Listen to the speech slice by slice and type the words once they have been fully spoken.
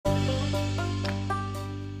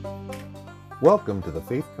Welcome to the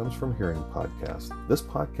Faith Comes From Hearing podcast. This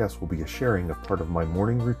podcast will be a sharing of part of my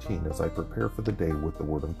morning routine as I prepare for the day with the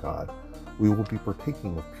Word of God. We will be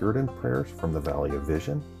partaking of Puritan prayers from the Valley of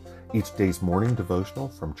Vision, each day's morning devotional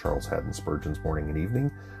from Charles Haddon Spurgeon's Morning and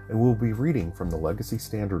Evening, and we'll be reading from the Legacy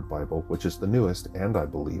Standard Bible, which is the newest and, I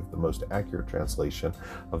believe, the most accurate translation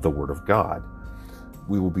of the Word of God.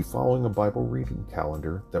 We will be following a Bible reading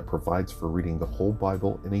calendar that provides for reading the whole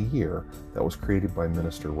Bible in a year that was created by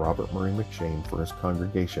Minister Robert Murray McCheyne for his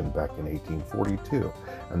congregation back in 1842,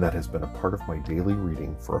 and that has been a part of my daily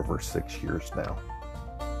reading for over 6 years now.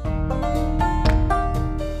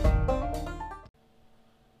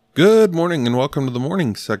 Good morning and welcome to the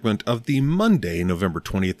morning segment of the Monday, November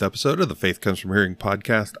 20th episode of the Faith Comes From Hearing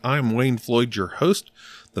podcast. I'm Wayne Floyd, your host.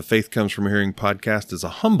 The Faith Comes From Hearing podcast is a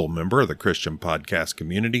humble member of the Christian podcast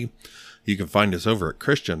community. You can find us over at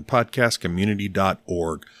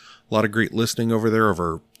christianpodcastcommunity.org. A lot of great listening over there,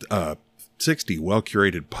 over 60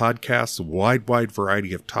 well-curated podcasts, a wide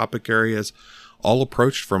variety of topic areas, all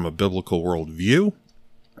approached from a biblical worldview.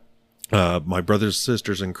 My brothers and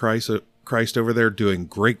sisters in Christ over there doing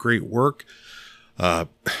great work. I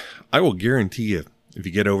will guarantee you, if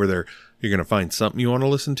you get over there, you're going to find something you want to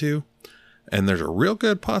listen to. And there's a real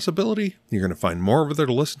good possibility you're going to find more over there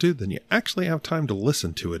to listen to than you actually have time to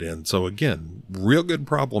listen to it in. So again, real good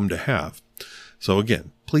problem to have. So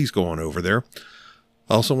again, please go on over there.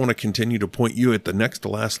 I also want to continue to point you at the next to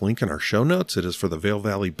last link in our show notes. It is for the Vail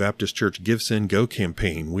Valley Baptist Church Give, Send, Go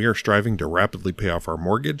campaign. We are striving to rapidly pay off our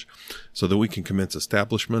mortgage so that we can commence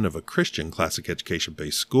establishment of a Christian classic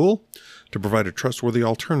education-based school to provide a trustworthy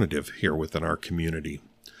alternative here within our community.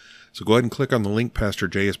 So go ahead and click on the link. Pastor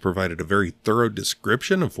Jay has provided a very thorough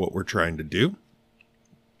description of what we're trying to do.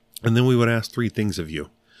 And then we would ask three things of you.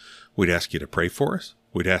 We'd ask you to pray for us.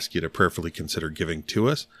 We'd ask you to prayerfully consider giving to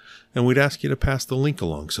us. And we'd ask you to pass the link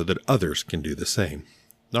along so that others can do the same.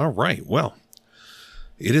 All right, well,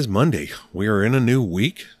 it is Monday. We are in a new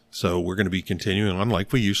week. So we're going to be continuing on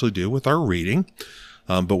like we usually do with our reading.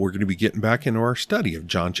 But we're going to be getting back into our study of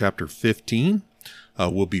John chapter 15.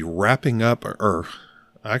 We'll be wrapping up,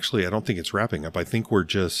 actually, I don't think it's wrapping up. I think I'm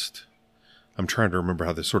trying to remember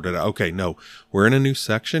how this sorted out. Okay, no, we're in a new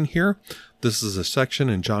section here. This is a section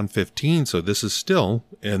in John 15. So this is still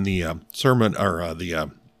in the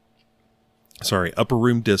upper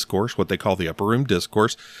room discourse, what they call the upper room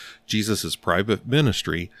discourse, Jesus' private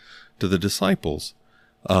ministry to the disciples.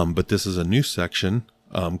 But this is a new section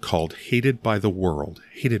called Hated by the World.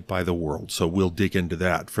 So we'll dig into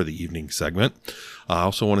that for the evening segment. I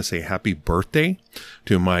also want to say happy birthday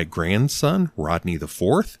to my grandson, Rodney the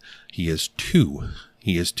Fourth. He is two.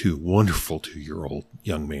 Wonderful 2-year-old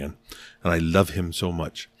young man. And I love him so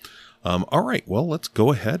much. All right, well, let's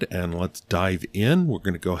go ahead and let's dive in. We're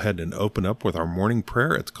going to go ahead and open up with our morning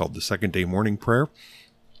prayer. It's called the Second Day Morning Prayer.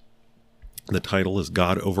 The title is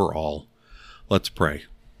God Over All. Let's pray.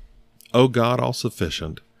 O God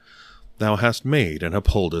all-sufficient, thou hast made and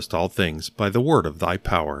upholdest all things by the word of thy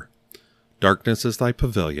power. Darkness is thy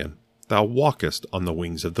pavilion. Thou walkest on the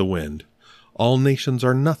wings of the wind. All nations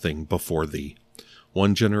are nothing before thee.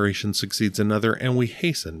 One generation succeeds another, and we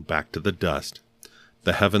hasten back to the dust.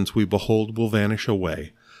 The heavens we behold will vanish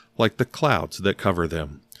away, like the clouds that cover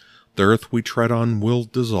them. The earth we tread on will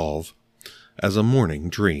dissolve, as a morning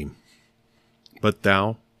dream. But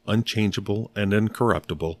thou, unchangeable and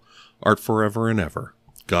incorruptible, art forever and ever,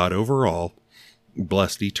 God over all,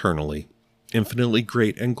 blessed eternally. Infinitely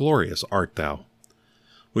great and glorious art thou.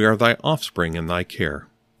 We are thy offspring in thy care.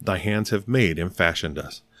 Thy hands have made and fashioned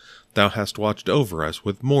us. Thou hast watched over us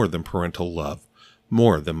with more than parental love,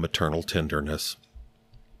 more than maternal tenderness.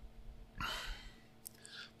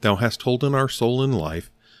 Thou hast holden our soul in life,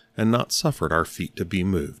 and not suffered our feet to be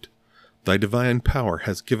moved. Thy divine power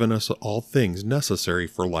has given us all things necessary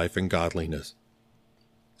for life and godliness.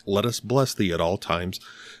 Let us bless thee at all times,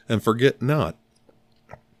 and forget not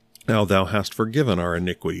how thou hast forgiven our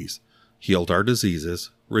iniquities, healed our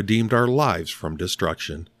diseases, redeemed our lives from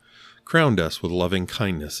destruction, crowned us with loving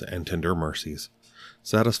kindness and tender mercies,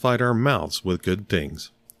 satisfied our mouths with good things,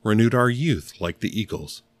 renewed our youth like the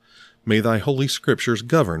eagles. May thy holy scriptures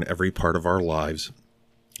govern every part of our lives,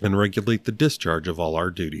 and regulate the discharge of all our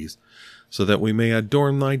duties, so that we may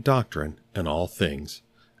adorn thy doctrine in all things.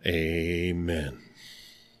 Amen.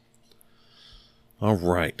 All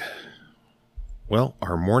right. Well,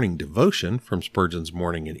 our morning devotion from Spurgeon's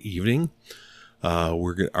Morning and Evening,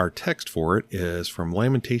 our text for it is from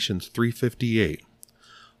Lamentations 3:58.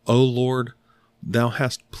 O Lord, thou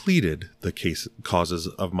hast pleaded the causes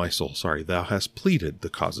of my soul. Thou hast pleaded the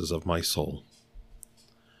causes of my soul.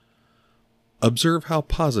 Observe how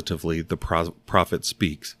positively the prophet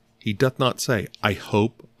speaks. He doth not say, I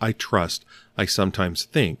hope, I trust, I sometimes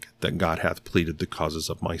think that God hath pleaded the causes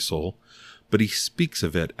of my soul, but he speaks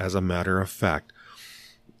of it as a matter of fact,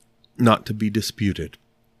 not to be disputed.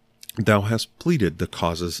 Thou hast pleaded the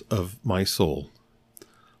causes of my soul.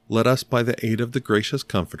 Let us, by the aid of the gracious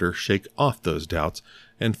Comforter, shake off those doubts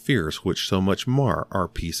and fears which so much mar our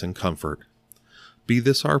peace and comfort. Be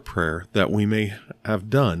this our prayer, that we may have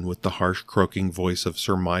done with the harsh croaking voice of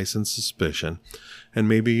surmise and suspicion, and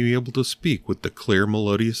may be able to speak with the clear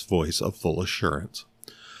melodious voice of full assurance.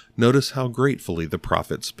 Notice how gratefully the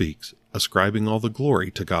prophet speaks, ascribing all the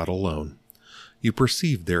glory to God alone. You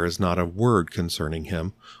perceive there is not a word concerning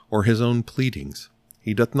him, or his own pleadings.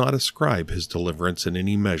 He doth not ascribe his deliverance in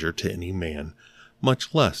any measure to any man,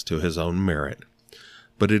 much less to his own merit.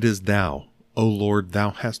 But it is thou, O Lord, thou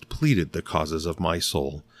hast pleaded the causes of my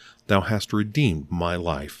soul, thou hast redeemed my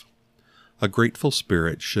life. A grateful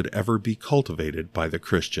spirit should ever be cultivated by the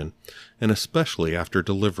Christian, and especially after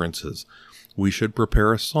deliverances, we should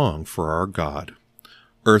prepare a song for our God.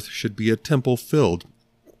 Earth should be a temple filled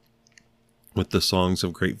with the songs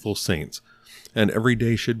of grateful saints, and every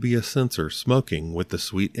day should be a censer smoking with the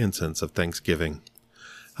sweet incense of thanksgiving.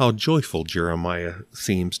 How joyful Jeremiah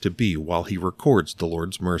seems to be while he records the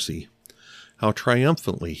Lord's mercy. How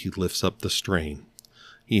triumphantly he lifts up the strain.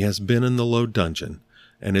 He has been in the low dungeon,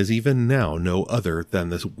 and is even now no other than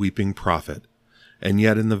the weeping prophet, and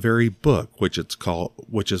yet in the very book which is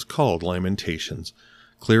called Lamentations,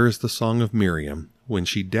 clear as the song of Miriam when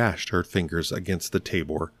she dashed her fingers against the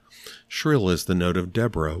Tabor, shrill as the note of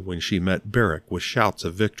Deborah when she met Barak with shouts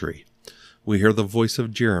of victory, we hear the voice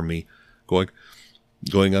of Jeremy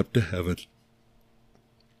going up to heaven.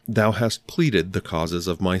 Thou hast pleaded the causes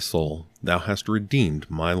of my soul. Thou hast redeemed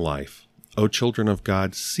my life. O children of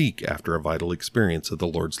God, seek after a vital experience of the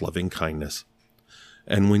Lord's loving kindness.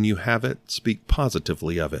 And when you have it, speak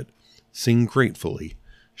positively of it. Sing gratefully.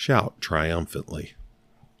 Shout triumphantly.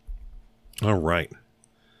 All right.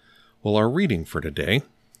 Well, our reading for today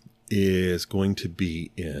is going to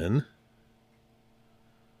be in,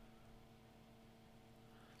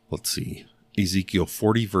 Ezekiel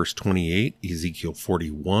 40, verse 28, Ezekiel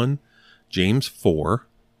 41, James 4,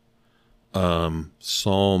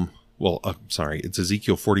 it's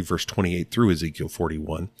Ezekiel 40, verse 28 through Ezekiel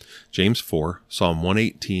 41, James 4, Psalm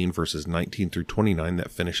 118, verses 19 through 29,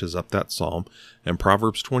 that finishes up that psalm, and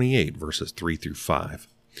Proverbs 28, verses 3 through 5.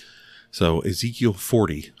 So Ezekiel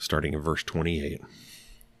 40, starting in verse 28.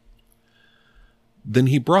 Then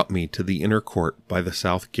he brought me to the inner court by the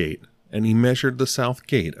south gate, and he measured the south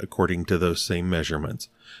gate according to those same measurements.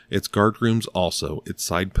 Its guardrooms also, its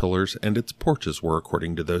side pillars, and its porches were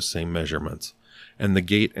according to those same measurements. And the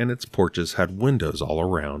gate and its porches had windows all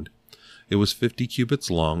around. It was 50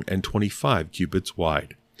 cubits long and 25 cubits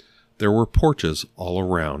wide. There were porches all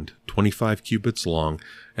around, 25 cubits long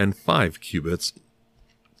and 5 cubits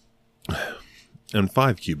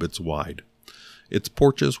wide. Its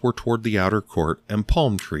porches were toward the outer court, and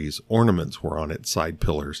palm trees, ornaments were on its side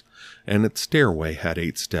pillars, and its stairway had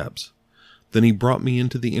 8 steps. Then he brought me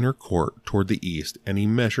into the inner court toward the east, and he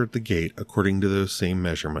measured the gate according to those same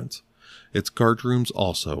measurements. Its guardrooms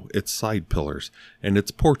also, its side pillars, and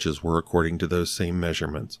its porches were according to those same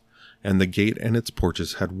measurements. And the gate and its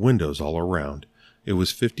porches had windows all around. It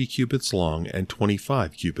was 50 cubits long and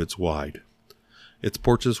 25 cubits wide. Its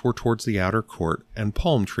porches were towards the outer court, and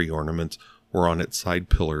palm tree ornaments were on its side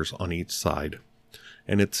pillars on each side.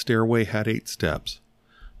 And its stairway had 8 steps.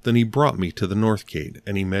 Then he brought me to the north gate,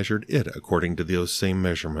 and he measured it according to those same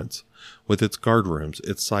measurements, with its guardrooms,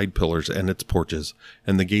 its side pillars, and its porches.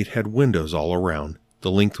 And the gate had windows all around.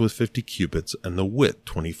 The length was 50 cubits, and the width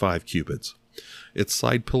 25 cubits. Its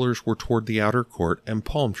side pillars were toward the outer court, and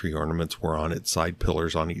palm tree ornaments were on its side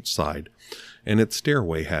pillars on each side. And its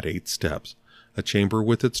stairway had 8 steps. A chamber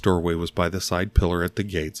with its doorway was by the side pillar at the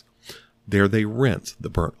gates. There they rinsed the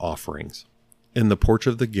burnt offerings. In the porch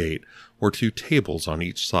of the gate were 2 tables on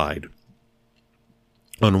each side,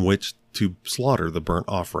 on which to slaughter the burnt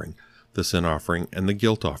offering, the sin offering, and the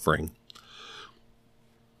guilt offering.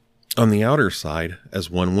 On the outer side, as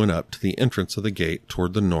one went up to the entrance of the gate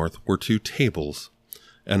toward the north, were 2 tables,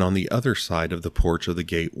 and on the other side of the porch of the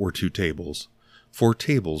gate were 2 tables. 4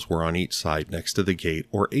 tables were on each side next to the gate,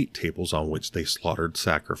 or 8 tables on which they slaughter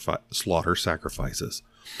sacrifices.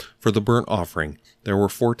 For the burnt offering, there were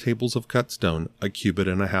 4 tables of cut stone, 1.5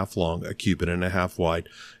 cubits long, 1.5 cubits wide,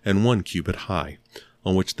 and 1 cubit high,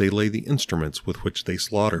 on which they lay the instruments with which they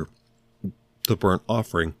slaughter the burnt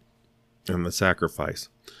offering and the sacrifice.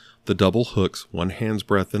 The double hooks, 1 hand's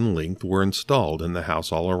breadth in length, were installed in the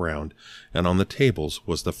house all around, and on the tables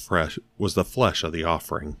was the flesh of the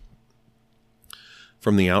offering.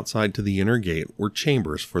 From the outside to the inner gate were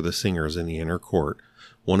chambers for the singers in the inner court,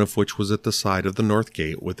 one of which was at the side of the north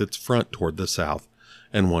gate with its front toward the south,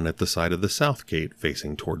 and one at the side of the south gate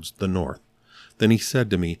facing towards the north. Then he said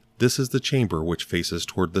to me, "This is the chamber which faces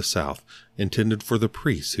toward the south, intended for the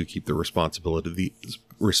priests who keep the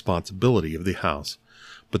responsibility of the house.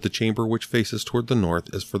 But the chamber which faces toward the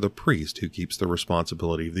north is for the priest who keeps the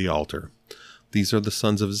responsibility of the altar. These are the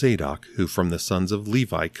sons of Zadok, who from the sons of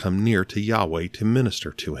Levi come near to Yahweh to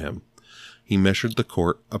minister to him." He measured the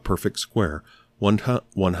court, a perfect square,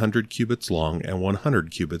 100 cubits long and 100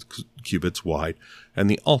 cubits wide, and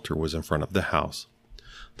the altar was in front of the house.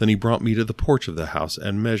 Then he brought me to the porch of the house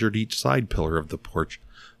and measured each side pillar of the porch,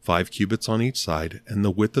 5 cubits on each side, and the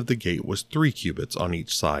width of the gate was 3 cubits on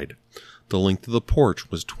each side. The length of the porch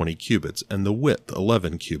was 20 cubits, and the width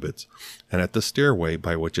 11 cubits, and at the stairway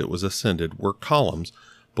by which it was ascended were columns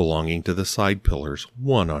belonging to the side pillars,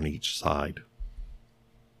 1 on each side.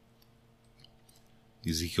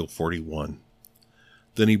 Ezekiel 41.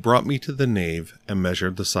 Then he brought me to the nave and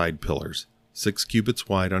measured the side pillars. 6 cubits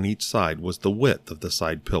wide on each side was the width of the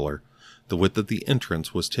side pillar. The width of the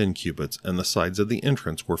entrance was 10 cubits, and the sides of the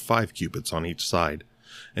entrance were 5 cubits on each side.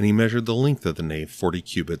 And he measured the length of the nave 40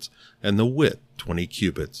 cubits, and the width 20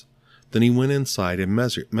 cubits. Then he went inside and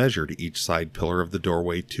measured each side pillar of the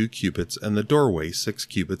doorway 2 cubits, and the doorway 6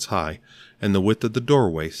 cubits high, and the width of the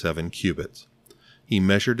doorway 7 cubits. He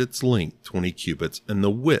measured its length 20 cubits, and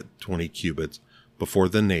the width 20 cubits, before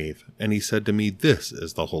the nave, and he said to me, "This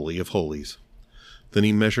is the Holy of Holies." Then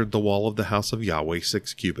he measured the wall of the house of Yahweh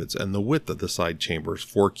 6 cubits, and the width of the side chambers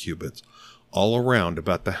 4 cubits, all around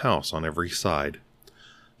about the house on every side.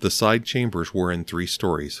 The side chambers were in 3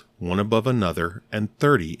 stories, one above another, and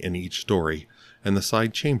 30 in each story, and the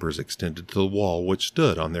side chambers extended to the wall which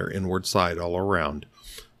stood on their inward side all around,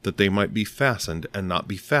 that they might be fastened and not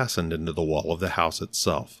be fastened into the wall of the house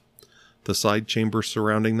itself. The side chambers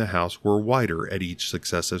surrounding the house were wider at each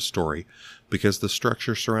successive story, because the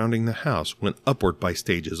structure surrounding the house went upward by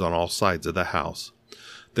stages on all sides of the house.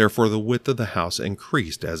 Therefore the width of the house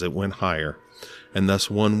increased as it went higher, and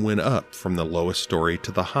thus one went up from the lowest story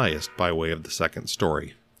to the highest by way of the second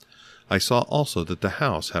story. I saw also that the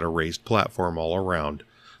house had a raised platform all around.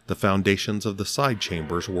 The foundations of the side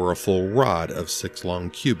chambers were a full rod of 6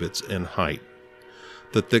 long cubits in height.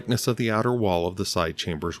 The thickness of the outer wall of the side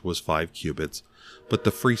chambers was 5 cubits, but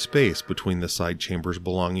the free space between the side chambers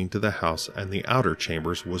belonging to the house and the outer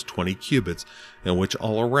chambers was 20 cubits, in width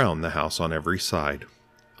all around the house on every side.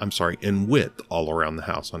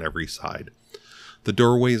 The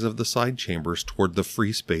doorways of the side chambers toward the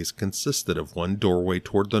free space consisted of one doorway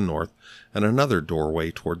toward the north and another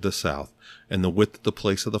doorway toward the south, and the width of the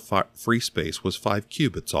place of the free space was 5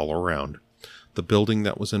 cubits all around. The building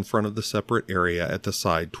that was in front of the separate area at the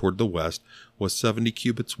side toward the west was 70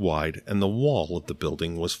 cubits wide, and the wall of the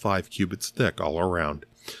building was 5 cubits thick all around,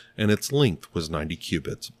 and its length was 90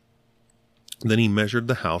 cubits. Then he measured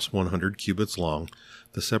the house 100 cubits long.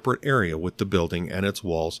 The separate area with the building and its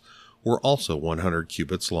walls were also 100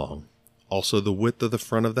 cubits long. Also the width of the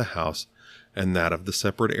front of the house and that of the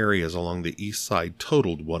separate areas along the east side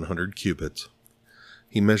totaled 100 cubits.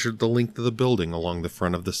 He measured the length of the building along the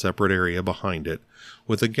front of the separate area behind it,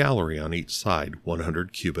 with a gallery on each side,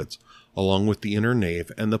 100 cubits, along with the inner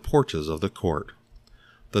nave and the porches of the court.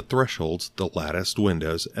 The thresholds, the latticed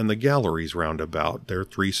windows, and the galleries round about their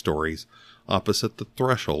 3 stories, opposite the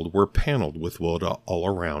threshold, were paneled with wood all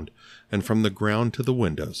around, and from the ground to the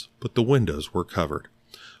windows, but the windows were covered.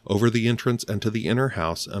 Over the entrance and to the inner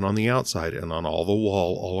house, and on the outside and on all the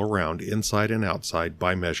wall all around, inside and outside,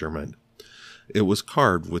 by measurement. It was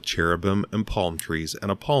carved with cherubim and palm trees, and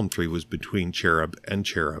a palm tree was between cherub,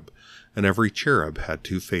 and every cherub had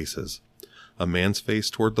 2 faces, a man's face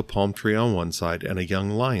toward the palm tree on one side, and a young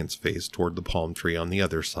lion's face toward the palm tree on the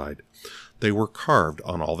other side. They were carved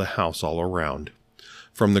on all the house all around.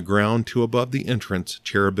 From the ground to above the entrance,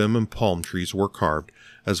 cherubim and palm trees were carved,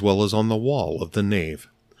 as well as on the wall of the nave.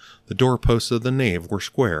 The doorposts of the nave were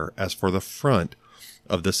square, as for the front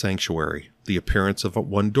of the sanctuary. The appearance of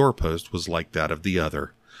one doorpost was like that of the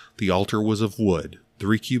other. The altar was of wood,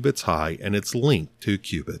 3 cubits high, and its length 2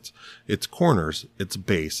 cubits. Its corners, its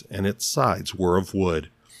base, and its sides were of wood.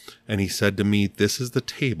 And he said to me, "This is the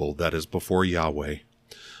table that is before Yahweh."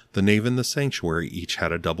 The nave and the sanctuary each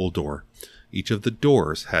had a double door. Each of the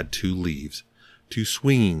doors had 2 leaves, 2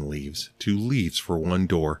 swinging leaves, 2 leaves for one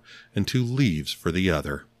door, and 2 leaves for the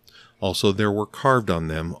other. Also there were carved on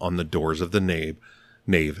them, on the doors of the nave,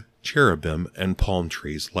 cherubim and palm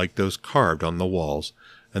trees, like those carved on the walls,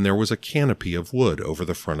 and there was a canopy of wood over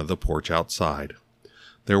the front of the porch outside.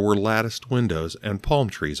 There were latticed windows and palm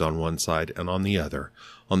trees on one side and on the other,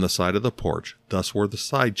 on the side of the porch. Thus were the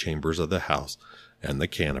side chambers of the house and the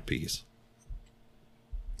canopies.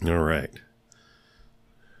 All right.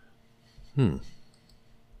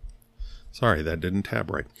 Sorry, that didn't tab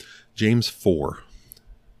right. James 4.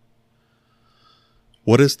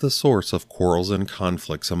 What is the source of quarrels and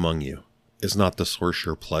conflicts among you? Is not the source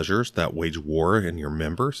your pleasures that wage war in your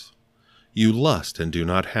members? You lust and do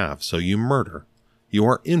not have, so you murder. You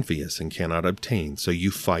are envious and cannot obtain, so you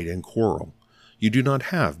fight and quarrel. You do not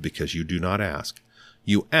have because you do not ask.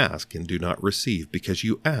 You ask and do not receive because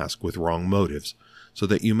you ask with wrong motives, so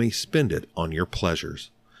that you may spend it on your pleasures.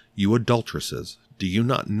 You adulteresses, do you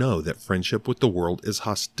not know that friendship with the world is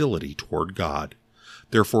hostility toward God?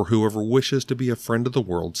 Therefore, whoever wishes to be a friend of the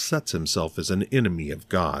world sets himself as an enemy of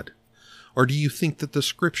God. Or do you think that the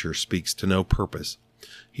Scripture speaks to no purpose?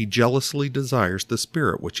 He jealously desires the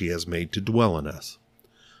Spirit which he has made to dwell in us.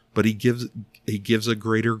 But he gives a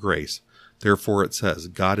greater grace. Therefore it says,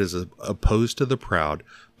 God is opposed to the proud,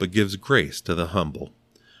 but gives grace to the humble.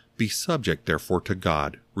 Be subject, therefore, to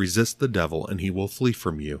God. Resist the devil, and he will flee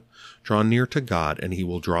from you. Draw near to God, and he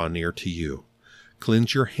will draw near to you.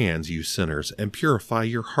 Cleanse your hands, you sinners, and purify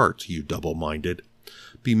your hearts, you double-minded.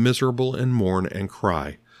 Be miserable and mourn and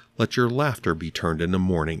cry. Let your laughter be turned into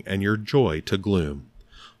mourning, and your joy to gloom.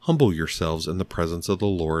 Humble yourselves in the presence of the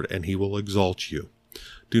Lord, and he will exalt you.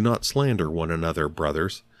 Do not slander one another,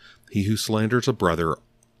 brothers. He who slanders a brother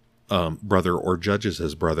or judges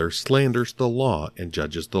his brother slanders the law and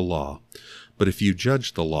judges the law. But if you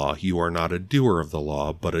judge the law, you are not a doer of the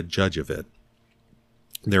law, but a judge of it.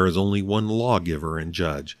 There is only one lawgiver and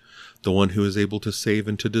judge, the one who is able to save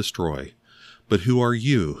and to destroy. But who are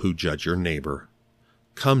you who judge your neighbor?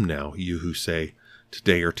 Come now, you who say,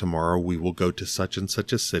 today or tomorrow we will go to such and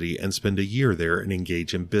such a city and spend a year there and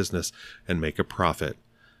engage in business and make a profit.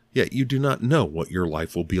 Yet you do not know what your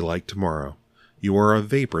life will be like tomorrow. You are a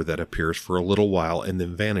vapor that appears for a little while and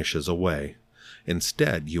then vanishes away.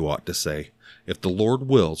 Instead, you ought to say, if the Lord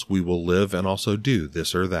wills, we will live and also do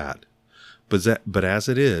this or that. But as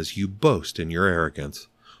it is, you boast in your arrogance.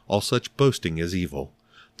 All such boasting is evil.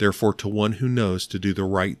 Therefore, to one who knows to do the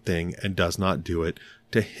right thing and does not do it,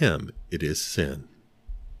 to him it is sin.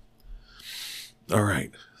 All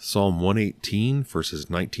right, Psalm 118, verses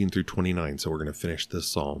 19 through 29. So we're going to finish this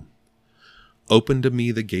psalm. Open to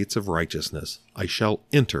me the gates of righteousness. I shall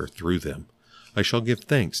enter through them. I shall give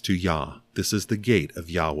thanks to Yah. This is the gate of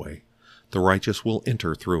Yahweh. The righteous will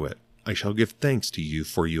enter through it. I shall give thanks to you,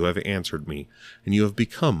 for you have answered me, and you have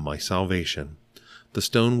become my salvation. The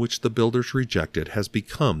stone which the builders rejected has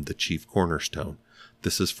become the chief cornerstone.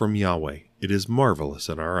 This is from Yahweh. It is marvelous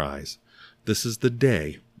in our eyes. This is the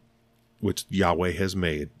day which Yahweh has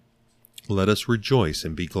made. Let us rejoice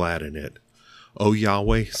and be glad in it. O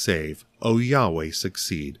Yahweh, save. O Yahweh,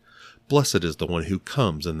 succeed. Blessed is the one who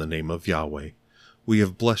comes in the name of Yahweh. We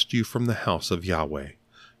have blessed you from the house of Yahweh.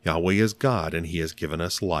 Yahweh is God, and he has given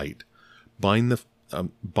us light. Bind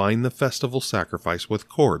the festival sacrifice with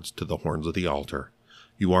cords to the horns of the altar.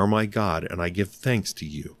 You are my God, and I give thanks to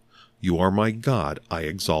you. You are my God, I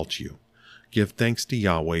exalt you. Give thanks to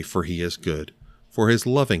Yahweh, for he is good, for his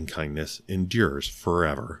loving kindness endures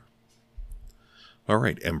forever. All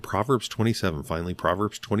right, and Proverbs 27, finally,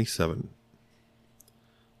 Proverbs 27.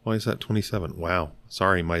 Why is that 27? Wow,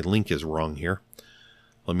 sorry, my link is wrong here.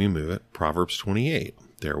 Let me move it. Proverbs 28.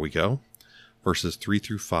 There we go. Verses 3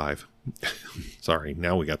 through 5. Sorry,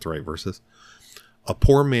 now we got the right verses. A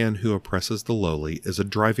poor man who oppresses the lowly is a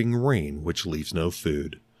driving rain which leaves no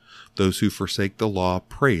food. Those who forsake the law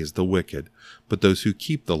praise the wicked, but those who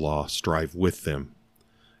keep the law strive with them.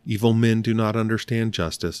 Evil men do not understand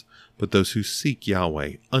justice, but those who seek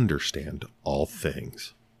Yahweh understand all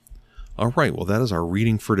things. All right, well, that is our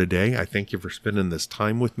reading for today. I thank you for spending this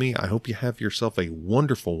time with me. I hope you have yourself a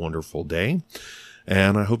wonderful, wonderful day,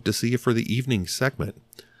 and I hope to see you for the evening segment.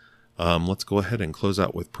 Let's go ahead and close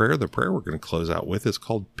out with prayer. The prayer we're going to close out with is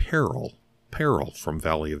called Peril from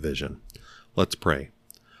Valley of Vision. Let's pray.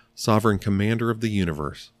 Sovereign Commander of the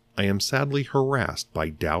universe, I am sadly harassed by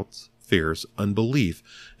doubts, fears, unbelief,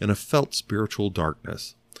 and a felt spiritual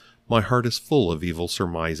darkness. My heart is full of evil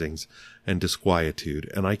surmisings and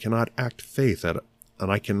disquietude, and I cannot act faith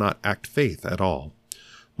at all.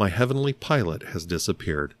 My heavenly pilot has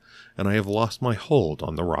disappeared, and I have lost my hold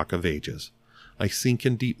on the Rock of Ages. I sink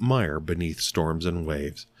in deep mire beneath storms and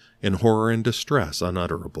waves, in horror and distress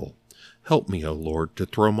unutterable. Help me, O Lord, to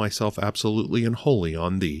throw myself absolutely and wholly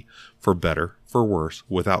on Thee, for better, for worse,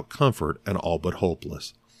 without comfort, and all but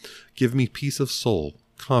hopeless. Give me peace of soul,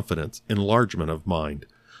 confidence, enlargement of mind,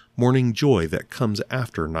 morning joy that comes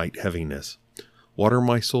after night heaviness. Water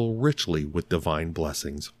my soul richly with divine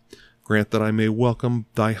blessings. Grant that I may welcome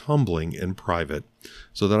thy humbling in private,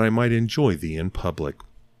 so that I might enjoy thee in public.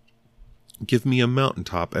 Give me a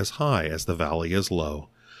mountaintop as high as the valley is low.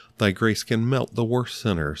 Thy grace can melt the worst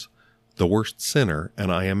sinner,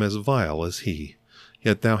 and I am as vile as he.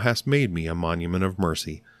 Yet thou hast made me a monument of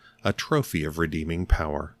mercy, a trophy of redeeming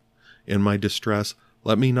power. In my distress,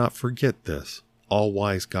 let me not forget this.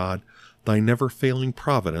 All-wise God, thy never-failing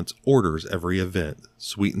providence orders every event,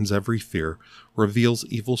 sweetens every fear, reveals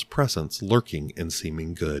evil's presence lurking in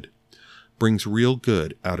seeming good, brings real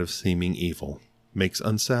good out of seeming evil, makes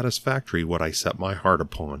unsatisfactory what I set my heart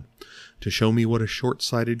upon, to show me what a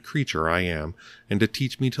short-sighted creature I am, and to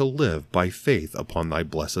teach me to live by faith upon thy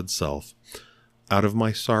blessed self. Out of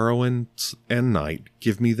my sorrow and night,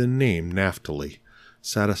 give me the name Naphtali,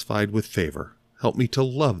 satisfied with favor. Help me to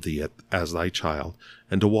love thee as thy child,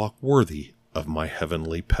 and to walk worthy of my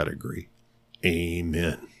heavenly pedigree.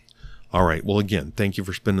 Amen. All right, well, again, thank you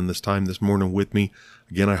for spending this time this morning with me.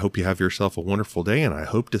 Again, I hope you have yourself a wonderful day, and I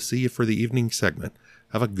hope to see you for the evening segment.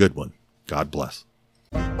 Have a good one. God bless.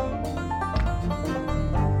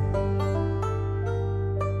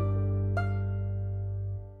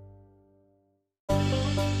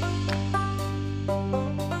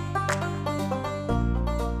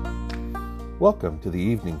 Welcome to the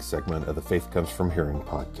evening segment of the Faith Comes From Hearing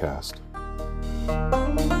podcast.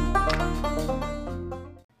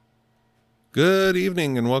 Good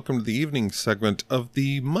evening, and welcome to the evening segment of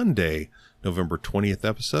the Monday, November 20th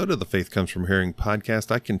episode of the Faith Comes From Hearing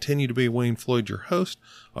podcast. I continue to be Wayne Floyd, your host.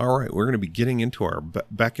 All right, we're going to be getting into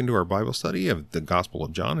back into our Bible study of the Gospel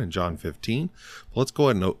of John in John 15. Let's go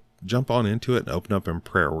ahead and jump on into it and open up in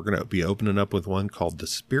prayer. We're going to be opening up with one called The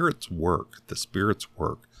Spirit's Work. The Spirit's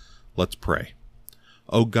Work. Let's pray.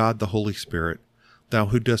 O God, the Holy Spirit, thou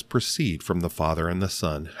who dost proceed from the Father and the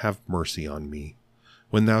Son, have mercy on me.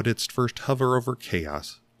 When thou didst first hover over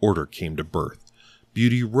chaos, order came to birth.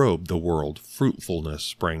 Beauty robed the world, fruitfulness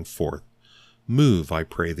sprang forth. Move, I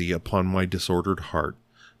pray thee, upon my disordered heart.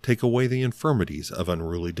 Take away the infirmities of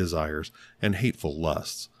unruly desires and hateful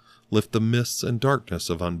lusts. Lift the mists and darkness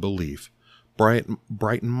of unbelief.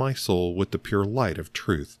 Brighten my soul with the pure light of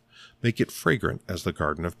truth. Make it fragrant as the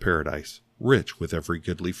garden of paradise, rich with every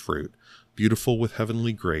goodly fruit, beautiful with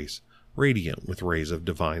heavenly grace, radiant with rays of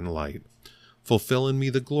divine light. Fulfill in me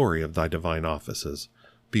the glory of thy divine offices.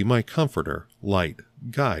 Be my comforter, light,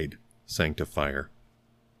 guide, sanctifier.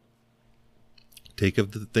 Take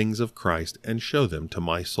of the things of Christ and show them to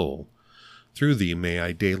my soul. Through thee may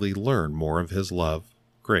I daily learn more of his love,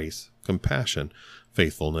 grace, compassion,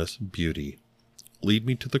 faithfulness, beauty. Lead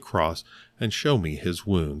me to the cross and show me his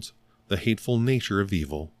wounds, the hateful nature of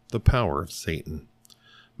evil, the power of Satan.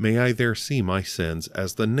 May I there see my sins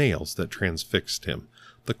as the nails that transfixed him,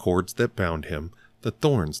 the cords that bound him, the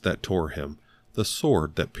thorns that tore him, the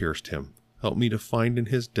sword that pierced him. Help me to find in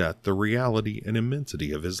his death the reality and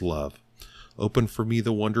immensity of his love. Open for me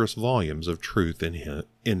the wondrous volumes of truth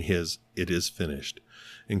in his "It is finished."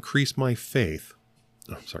 Increase my faith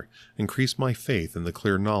in the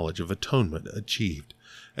clear knowledge of atonement achieved,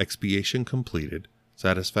 expiation completed,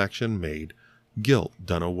 satisfaction made, guilt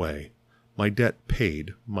done away, my debt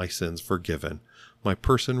paid, my sins forgiven, my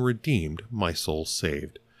person redeemed, my soul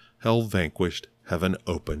saved, hell vanquished, heaven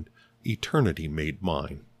opened, eternity made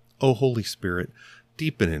mine. O Holy Spirit,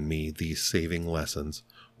 deepen in me these saving lessons.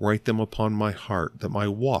 Write them upon my heart, that my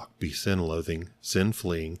walk be sin-loathing,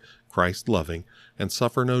 sin-fleeing, Christ-loving, and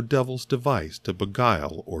suffer no devil's device to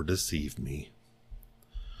beguile or deceive me.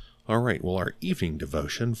 All right, well, our evening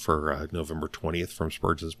devotion for November 20th from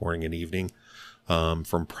Spurgeon's Morning and Evening,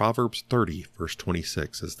 from Proverbs 30, verse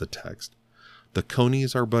 26 is the text. The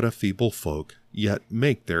conies are but a feeble folk, yet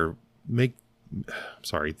make they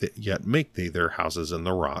their houses in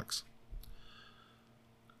the rocks.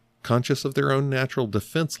 Conscious of their own natural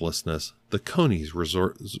defenselessness, the conies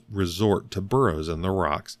resort to burrows in the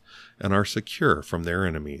rocks and are secure from their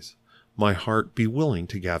enemies. My heart, be willing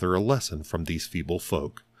to gather a lesson from these feeble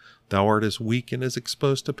folk. Thou art as weak and as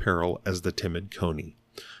exposed to peril as the timid coney.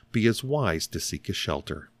 Be as wise to seek a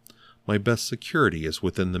shelter. My best security is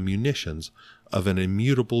within the munitions of an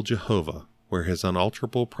immutable Jehovah, where his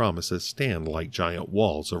unalterable promises stand like giant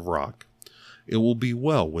walls of rock. It will be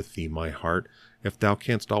well with thee, my heart, if thou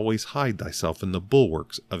canst always hide thyself in the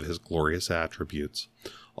bulwarks of his glorious attributes,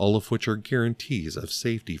 all of which are guarantees of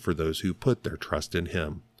safety for those who put their trust in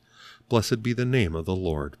him. Blessed be the name of the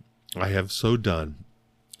Lord. I have so done,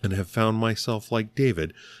 and have found myself like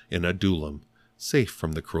David in Adullam, safe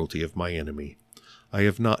from the cruelty of my enemy. I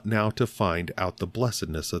have not now to find out the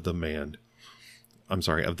blessedness of the man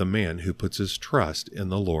who puts his trust in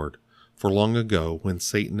the Lord. For long ago, when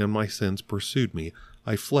Satan and my sins pursued me,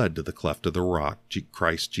 I fled to the cleft of the rock,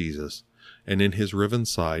 Christ Jesus, and in his riven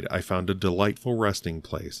side I found a delightful resting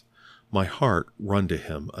place. My heart run to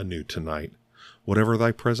him anew tonight. Whatever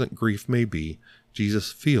thy present grief may be,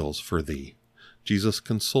 Jesus feels for thee. Jesus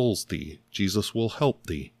consoles thee. Jesus will help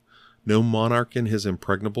thee. No monarch in his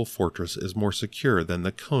impregnable fortress is more secure than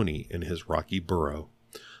the coney in his rocky burrow.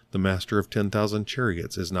 The master of 10,000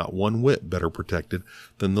 chariots is not one whit better protected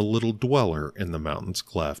than the little dweller in the mountain's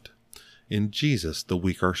cleft. In Jesus the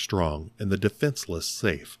weak are strong, and the defenseless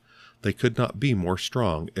safe. They could not be more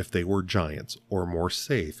strong if they were giants, or more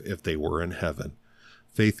safe if they were in heaven.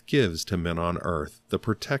 Faith gives to men on earth the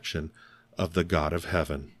protection of the God of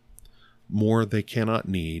heaven. More they cannot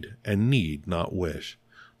need, and need not wish.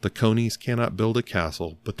 The conies cannot build a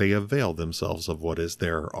castle, but they avail themselves of what is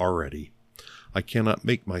there already. I cannot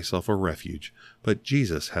make myself a refuge, but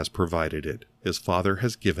Jesus has provided it. His Father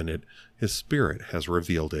has given it. His Spirit has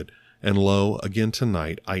revealed it. And lo, again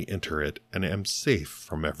tonight I enter it, and am safe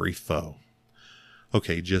from every foe.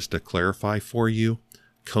 Okay, just to clarify for you,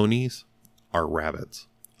 conies are rabbits.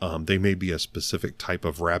 They may be a specific type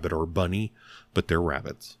of rabbit or bunny, but they're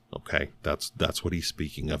rabbits. Okay, that's what he's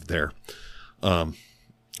speaking of there.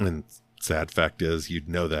 And sad fact is, you'd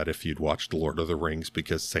know that if you'd watched The Lord of the Rings,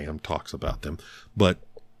 because Sam talks about them. But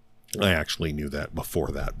I actually knew that before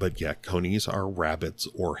that. But yeah, conies are rabbits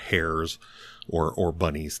or hares or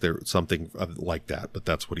bunnies. They're something like that. But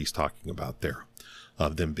that's what he's talking about there,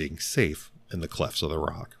 of them being safe in the clefts of the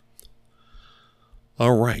rock.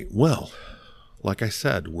 All right. Well, like I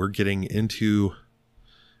said, we're getting into,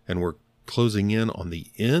 and we're closing in on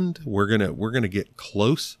the end. We're gonna get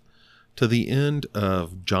close to the end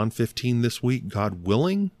of John 15 this week, God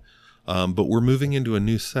willing. But we're moving into a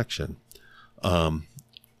new section.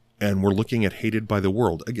 And we're looking at hated by the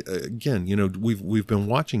world. Again, we've been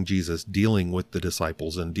watching Jesus dealing with the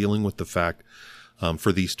disciples and dealing with the fact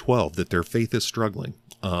for these 12 that their faith is struggling.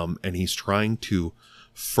 And he's trying to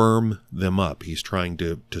firm them up. He's trying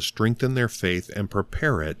to strengthen their faith and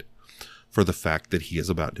prepare it for the fact that he is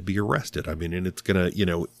about to be arrested. I mean, and it's going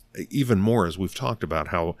to, even more as we've talked about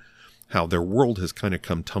how their world has kind of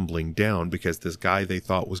come tumbling down because this guy they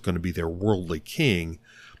thought was going to be their worldly king,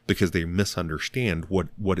 because they misunderstand what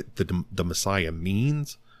the Messiah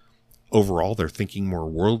means. Overall, they're thinking more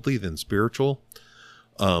worldly than spiritual.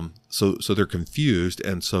 So they're confused,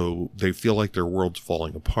 and so they feel like their world's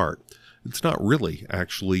falling apart. It's not really.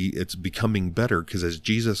 Actually, it's becoming better, because as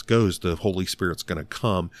Jesus goes, the Holy Spirit's going to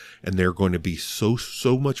come, and they're going to be so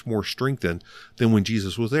much more strengthened than when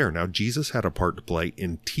Jesus was there. Now, Jesus had a part to play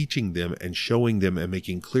in teaching them and showing them and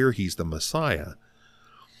making clear he's the Messiah.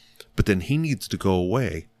 But then he needs to go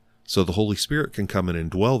away so the Holy Spirit can come in and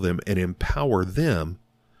dwell them and empower them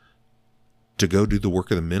to go do the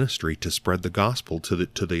work of the ministry, to spread the gospel to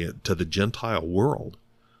the Gentile world.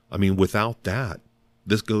 I mean, without that,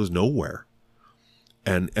 this goes nowhere.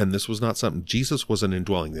 And this was not something, Jesus wasn't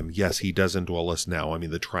indwelling them. Yes, he does indwell us now. I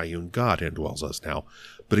mean, the triune God indwells us now.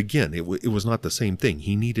 But again, it was not the same thing.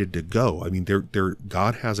 He needed to go. I mean,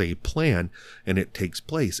 God has a plan, and it takes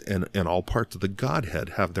place, and all parts of the Godhead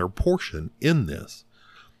have their portion in this.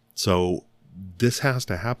 So this has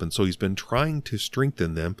to happen. So he's been trying to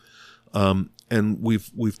strengthen them. And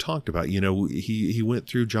we've talked about, he went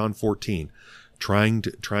through John 14, trying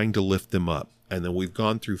to lift them up. And then we've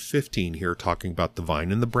gone through 15 here talking about the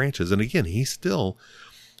vine and the branches. And again, he's still,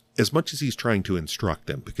 as much as he's trying to instruct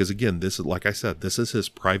them, because again, this is, like I said, this is his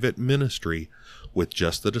private ministry with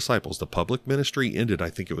just the disciples. The public ministry ended, I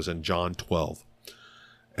think it was in John 12.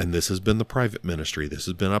 And this has been the private ministry. This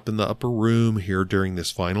has been up in the upper room here during this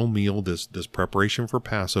final meal, this preparation for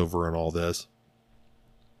Passover and all this.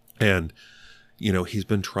 And he's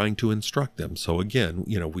been trying to instruct them. So again,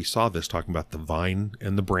 we saw this talking about the vine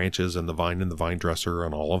and the branches and the vine dresser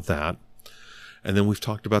and all of that. And then we've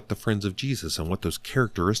talked about the friends of Jesus and what those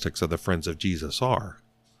characteristics of the friends of Jesus are.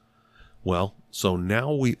 Well, so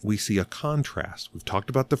now we see a contrast. We've talked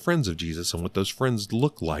about the friends of Jesus and what those friends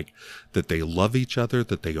look like, that they love each other,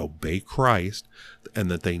 that they obey Christ, and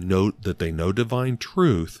that they know divine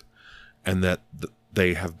truth, and that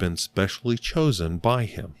they have been specially chosen by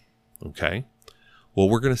him. Okay? Well,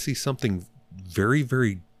 we're going to see something very,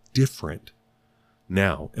 very different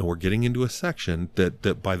now, and we're getting into a section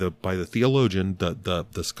that by the theologian,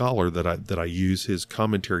 the scholar that I use his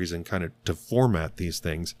commentaries and kind of to format these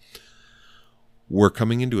things. We're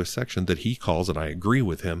coming into a section that he calls, and I agree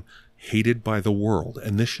with him, hated by the world.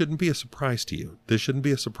 And this shouldn't be a surprise to you.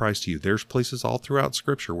 There's places all throughout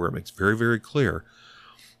Scripture where it makes very, very clear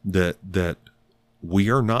that we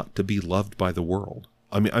are not to be loved by the world.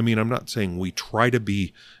 I mean, I'm not saying we try to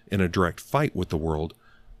be in a direct fight with the world,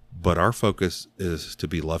 but our focus is to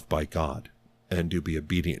be loved by God and to be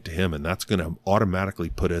obedient to him. And that's going to automatically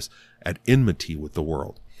put us at enmity with the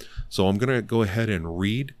world. So I'm going to go ahead and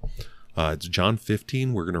read. It's John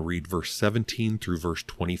 15. We're going to read verse 17 through verse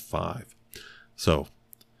 25. So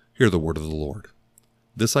hear the word of the Lord.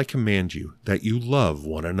 This I command you, that you love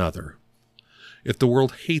one another. If the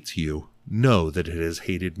world hates you, know that it has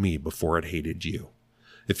hated me before it hated you.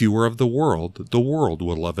 If you were of the world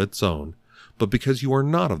will love its own. But because you are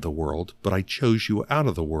not of the world, but I chose you out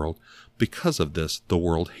of the world, because of this the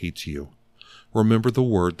world hates you. Remember the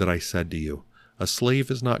word that I said to you, a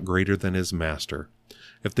slave is not greater than his master.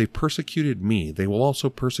 If they persecuted me, they will also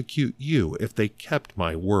persecute you. If they kept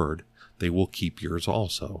my word, they will keep yours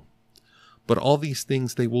also. But all these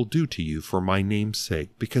things they will do to you for my name's sake,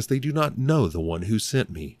 because they do not know the one who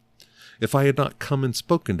sent me. If I had not come and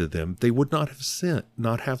spoken to them, they would not have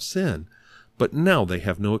sin. But now they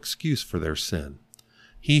have no excuse for their sin.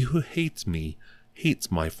 He who hates me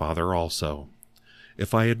hates my Father also.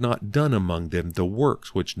 If I had not done among them the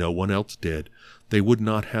works which no one else did, they would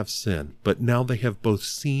not have sin. But now they have both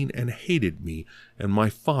seen and hated me, and my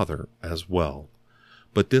Father as well.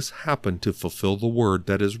 But this happened to fulfill the word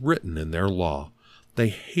that is written in their law. They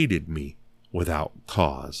hated me without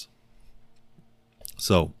cause.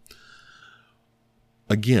 So,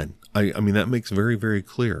 again, I mean, that makes very, very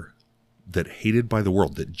clear that hated by the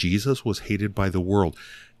world, that Jesus was hated by the world.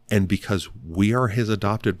 And because we are his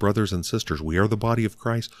adopted brothers and sisters, we are the body of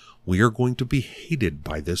Christ, we are going to be hated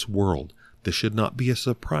by this world. This should not be a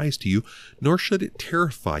surprise to you, nor should it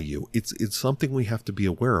terrify you. It's something we have to be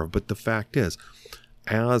aware of. But the fact is,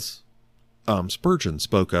 as Spurgeon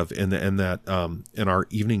spoke of in our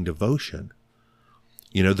evening devotion,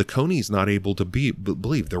 you know, the coney's not able to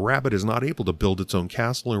believe. The rabbit is not able to build its own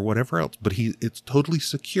castle or whatever else, but it's totally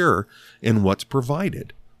secure in what's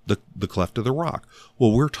provided, the cleft of the rock.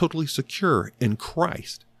 Well, we're totally secure in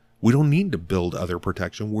Christ. We don't need to build other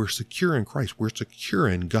protection. We're secure in Christ. We're secure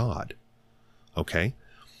in God. Okay?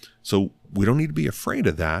 So we don't need to be afraid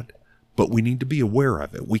of that, but we need to be aware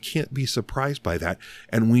of it. We can't be surprised by that,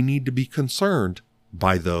 and we need to be concerned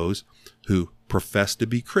by those who profess to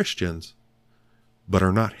be Christians but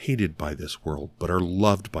are not hated by this world, but are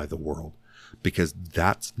loved by the world, because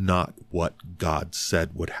that's not what God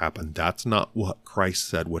said would happen. That's not what Christ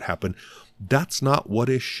said would happen. That's not what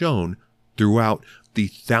is shown throughout the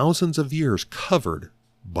thousands of years covered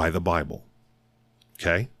by the Bible.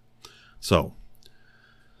 Okay? So,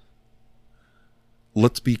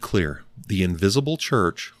 let's be clear. The invisible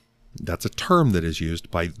church, that's a term that is used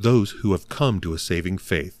by those who have come to a saving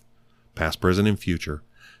faith, past, present, and future,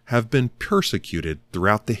 have been persecuted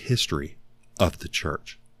throughout the history of the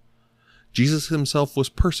church. Jesus himself was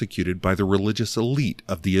persecuted by the religious elite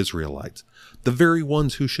of the Israelites, the very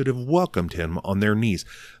ones who should have welcomed him on their knees.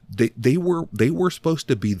 They were supposed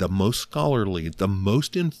to be the most scholarly, the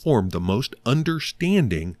most informed, the most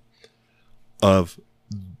understanding of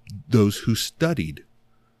those who studied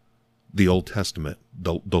the Old Testament,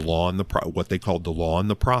 the law and what they called the law and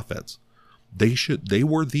the prophets. They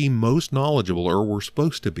were the most knowledgeable, or were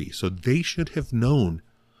supposed to be. So they should have known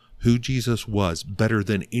who Jesus was better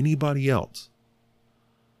than anybody else.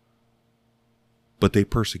 But they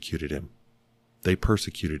persecuted him. They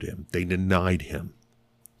persecuted him. They denied him.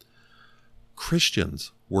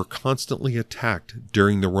 Christians were constantly attacked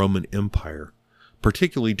during the Roman Empire,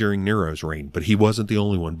 particularly during Nero's reign, but he wasn't the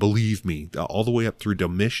only one. Believe me, all the way up through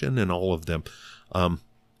Domitian and all of them. And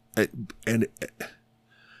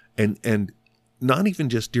not even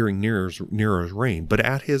just during Nero's reign, but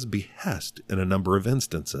at his behest in a number of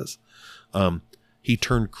instances. He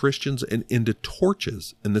turned Christians into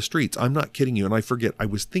torches in the streets. I'm not kidding you. And I forget, I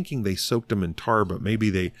was thinking they soaked them in tar, but maybe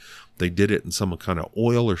they did it in some kind of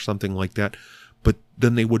oil or something like that. But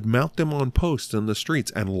then they would mount them on posts in the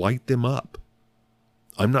streets and light them up.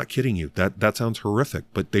 I'm not kidding you. That sounds horrific,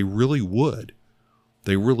 but they really would.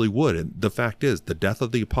 They really would. And the fact is, the death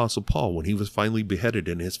of the Apostle Paul, when he was finally beheaded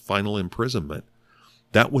in his final imprisonment,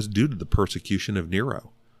 that was due to the persecution of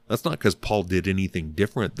Nero. That's not because Paul did anything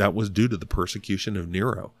different. That was due to the persecution of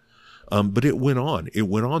Nero. But it went on. It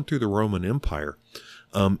went on through the Roman Empire.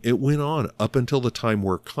 It went on up until the time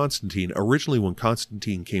where Constantine, originally when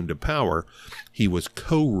Constantine came to power, he was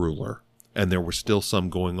co-ruler, and there was still some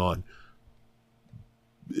going on,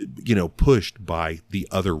 pushed by the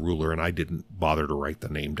other ruler, and I didn't bother to write the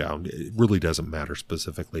name down. It really doesn't matter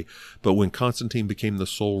specifically. But when Constantine became the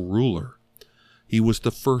sole ruler, he was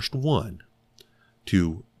the first one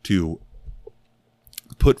to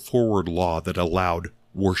put forward law that allowed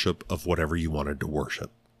worship of whatever you wanted to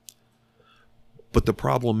worship. But the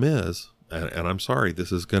problem is, and I'm sorry,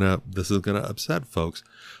 this is gonna upset folks,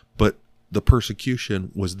 but the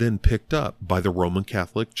persecution was then picked up by the Roman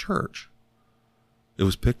Catholic Church. It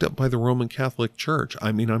was picked up by the Roman Catholic Church.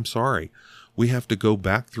 I mean, I'm sorry. We have to go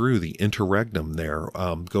back through the interregnum there,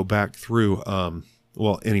 go back through,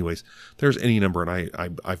 well, anyways, there's any number,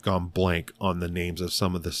 and I've gone blank on the names of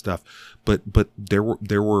some of the stuff, but there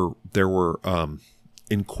were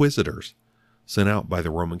inquisitors sent out by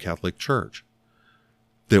the Roman Catholic Church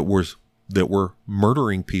that were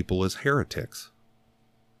murdering people as heretics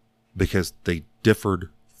because they differed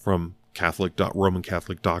from Roman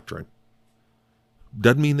Catholic doctrine.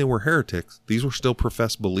 Doesn't mean they were heretics. These were still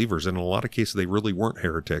professed believers, and in a lot of cases they really weren't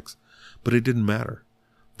heretics, but it didn't matter.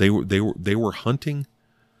 They were hunting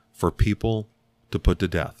for people to put to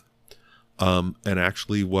death. And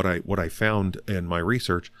actually, what I found in my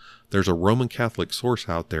research, there's a Roman Catholic source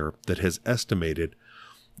out there that has estimated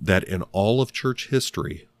that in all of church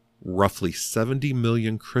history, roughly 70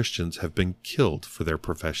 million Christians have been killed for their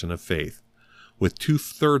profession of faith, with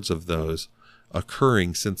 2/3 of those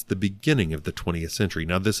occurring since the beginning of the 20th century.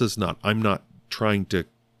 Now, this is not, I'm not trying to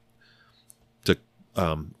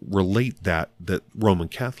relate that Roman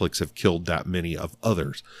Catholics have killed that many of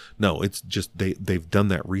others. No, it's just they've done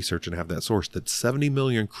that research and have that source that 70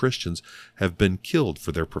 million Christians have been killed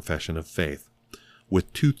for their profession of faith,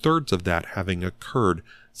 with 2/3 of that having occurred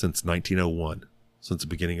since 1901, since the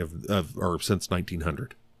beginning since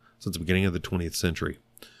 1900, since the beginning of the 20th century.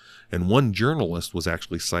 And one journalist was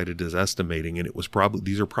actually cited as estimating, and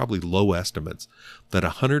these are probably low estimates, that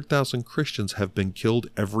 100,000 Christians have been killed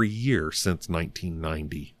every year since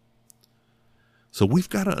 1990. So we've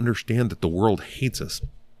got to understand that the world hates us.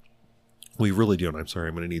 We really do. And I'm sorry,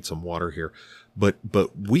 I'm going to need some water here. But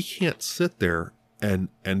we can't sit there and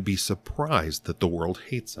be surprised that the world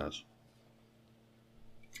hates us.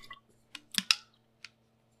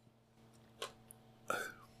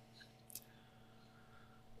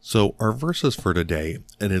 So our verses for today,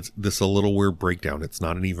 and it's a little weird breakdown. It's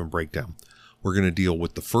not an even breakdown. We're going to deal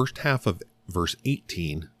with the first half of verse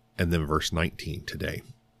 18 and then verse 19 today.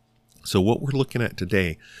 So what we're looking at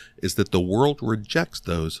today is that the world rejects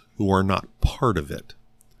those who are not part of it.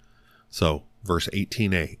 So verse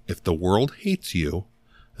 18a, if the world hates you,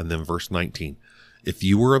 and then verse 19, if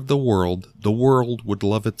you were of the world would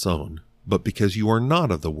love its own. But because you are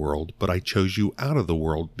not of the world, but I chose you out of the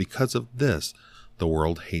world, because of this, the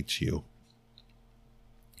world hates you.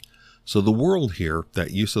 So the world here,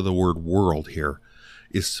 that use of the word world here,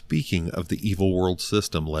 is speaking of the evil world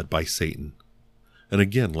system led by Satan. And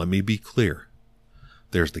again, let me be clear.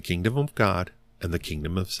 There's the kingdom of God and the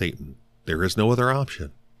kingdom of Satan. There is no other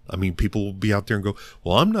option. I mean, people will be out there and go,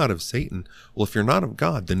 well, I'm not of Satan. Well, if you're not of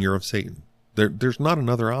God, then you're of Satan. There's not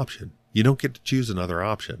another option. You don't get to choose another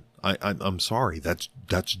option. I'm sorry. That's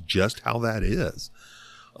just how that is.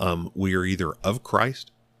 We are either of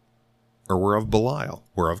Christ or we're of Belial.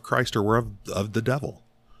 We're of Christ or we're of the devil.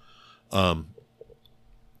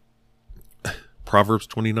 Proverbs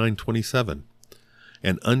 29:27.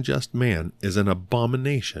 An unjust man is an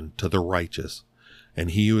abomination to the righteous, and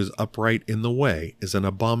he who is upright in the way is an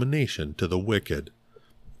abomination to the wicked.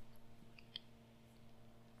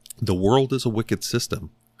 The world is a wicked system,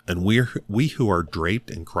 and we who are draped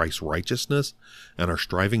in Christ's righteousness and are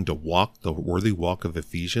striving to walk the worthy walk of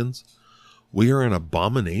Ephesians, we are an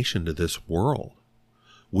abomination to this world.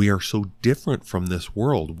 We are so different from this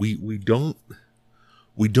world. We don't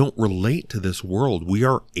relate to this world. We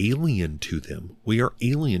are alien to them. We are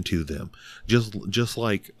alien to them. Just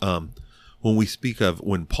like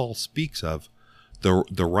when Paul speaks of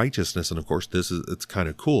the righteousness, and of course it's kind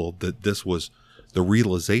of cool that this was the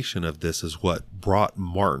realization of this is what brought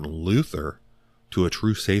Martin Luther to a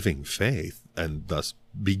true saving faith and thus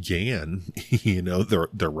began,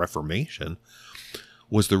 the Reformation,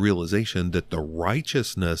 was the realization that the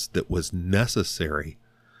righteousness that was necessary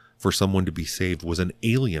for someone to be saved was an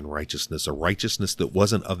alien righteousness, a righteousness that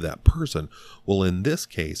wasn't of that person. Well, in this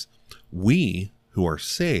case, we who are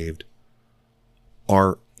saved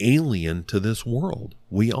are alien to this world.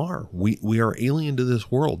 We are alien to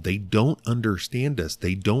this world. They don't understand us.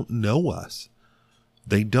 They don't know us.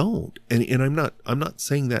 They don't. And I'm not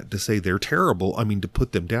saying that to say they're terrible. I mean, to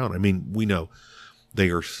put them down. I mean, we know they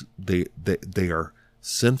are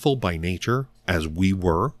sinful by nature, as we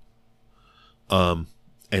were, and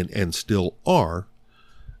still are.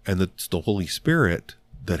 And it's the Holy Spirit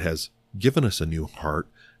that has given us a new heart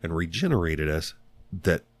and regenerated us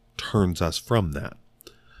that turns us from that.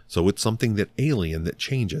 So it's something that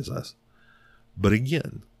changes us. But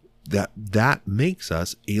again, that makes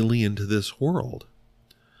us alien to this world.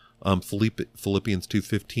 Philippians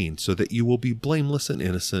 2:15, so that you will be blameless and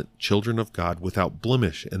innocent, children of God, without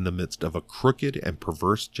blemish in the midst of a crooked and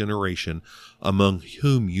perverse generation, among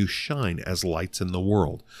whom you shine as lights in the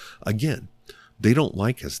world. Again, they don't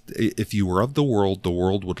like us. If you were of the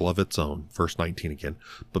world would love its own. Verse 19 again.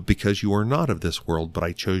 But because you are not of this world, but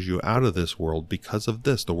I chose you out of this world, because of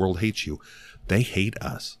this, the world hates you. They hate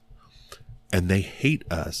us. And they hate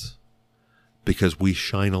us because we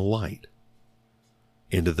shine a light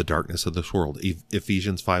into the darkness of this world.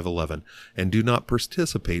 Ephesians 5:11, and do not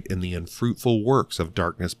participate in the unfruitful works of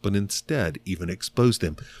darkness, but instead even expose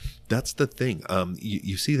them. That's the thing.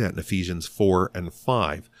 You see that in Ephesians 4 and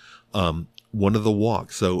 5. One of the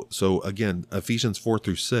walks. So again, Ephesians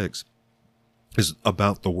 4-6 is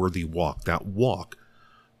about the worthy walk. That walk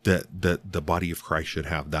that the body of Christ should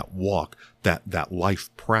have. That walk, that life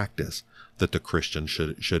practice that the Christian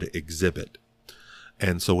should exhibit.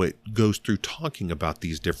 And so it goes through talking about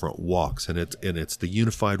these different walks, and it's the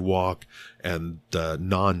unified walk and the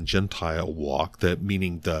non-Gentile walk, that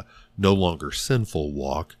meaning the no longer sinful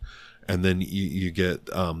walk. And then you get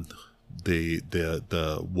the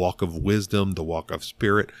walk of wisdom, the walk of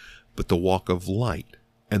spirit, but the walk of light.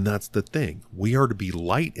 And that's the thing. We are to be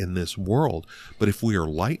light in this world. But if we are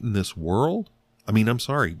light in this world, I mean, I'm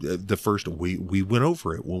sorry, we went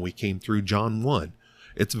over it when we came through John 1.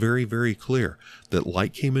 It's very, very clear that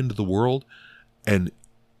light came into the world and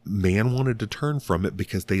man wanted to turn from it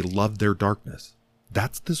because they loved their darkness.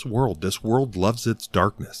 That's this world. This world loves its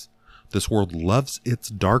darkness. This world loves its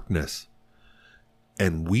darkness.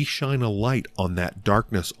 And we shine a light on that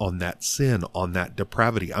darkness, on that sin, on that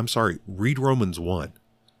depravity. I'm sorry, read Romans 1.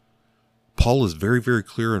 Paul is very, very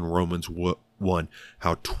clear in Romans 1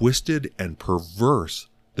 how twisted and perverse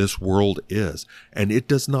this world is, and it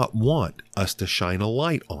does not want us to shine a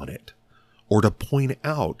light on it or to point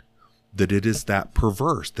out that it is that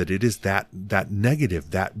perverse, that it is that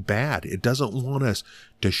negative, that bad. It doesn't want us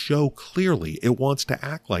to show clearly. It wants to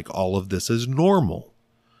act like all of this is normal.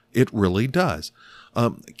 It really does.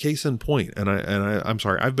 Case in point, and I'm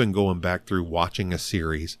sorry, I've been going back through watching a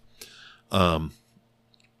series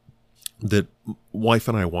that wife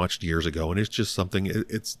and I watched years ago, and it's just something,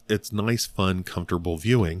 it's nice, fun, comfortable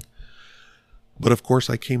viewing. But of course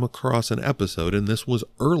I came across an episode, and this was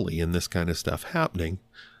early in this kind of stuff happening,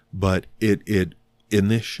 but it in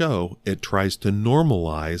this show, it tries to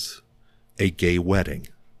normalize a gay wedding.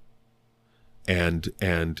 And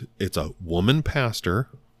it's a woman pastor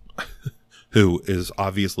who is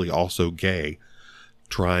obviously also gay,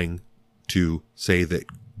 trying to say that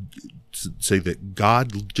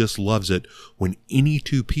God just loves it when any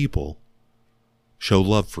two people show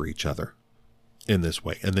love for each other in this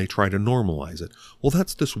way, and they try to normalize it. Well,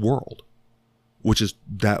 that's this world, which is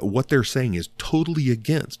that what they're saying is totally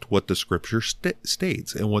against what the scripture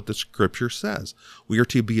states and what the scripture says. We are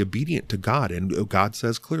to be obedient to God, and God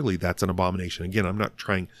says clearly that's an abomination. Again, I'm not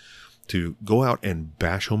trying to go out and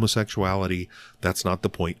bash homosexuality. That's not the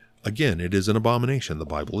point. Again, it is an abomination. The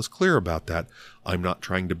Bible is clear about that. I'm not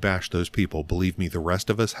trying to bash those people. Believe me, the rest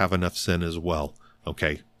of us have enough sin as well.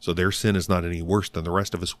 Okay, so their sin is not any worse than the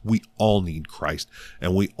rest of us. We all need Christ,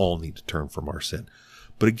 and we all need to turn from our sin.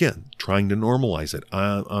 But again, trying to normalize it.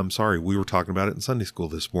 I'm sorry, we were talking about it in Sunday school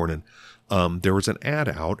this morning. There was an ad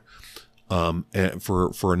out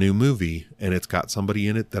for a new movie, and it's got somebody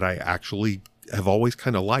in it that I actually have always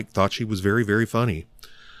kind of liked. Thought she was very, very funny.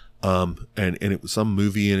 And it was some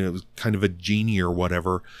movie, and it was kind of a genie or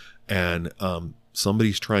whatever. And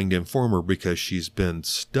somebody's trying to inform her because she's been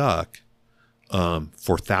stuck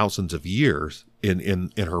for thousands of years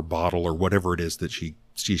in her bottle or whatever it is that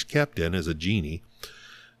she's kept in as a genie.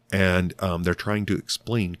 And they're trying to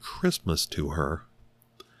explain Christmas to her.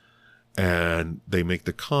 And they make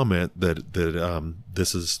the comment that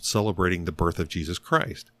this is celebrating the birth of Jesus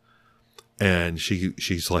Christ. And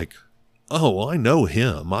she's like, oh, well, I know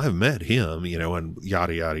him. I've met him, and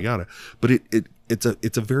yada, yada, yada. But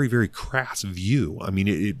it's a very, very crass view. I mean,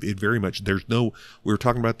 it very much, we were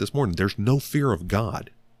talking about this morning, there's no fear of God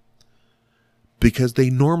because they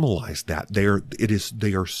normalize that.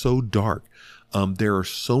 They are so dark. There are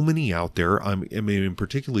so many out there. I mean,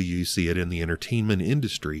 particularly you see it in the entertainment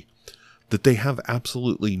industry, that they have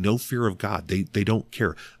absolutely no fear of God. They don't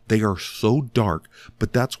care. They are so dark,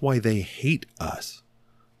 but that's why they hate us.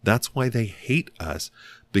 That's why they hate us,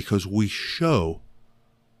 because we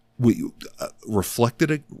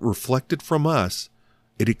reflected from us,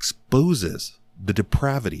 it exposes the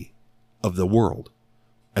depravity of the world.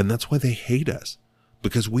 And that's why they hate us,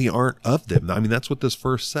 because we aren't of them. I mean, that's what this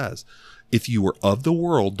verse says. If you were of the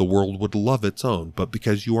world would love its own. But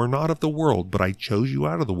because you are not of the world, but I chose you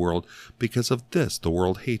out of the world, because of this, the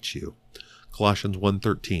world hates you. Colossians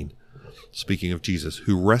 1:13, speaking of Jesus,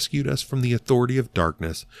 who rescued us from the authority of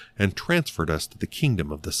darkness and transferred us to the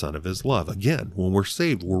kingdom of the Son of his love. Again, when we're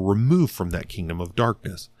saved, we're removed from that kingdom of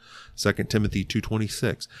darkness. 2 Timothy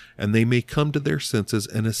 2:26, and they may come to their senses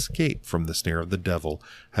and escape from the snare of the devil,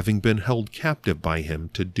 having been held captive by him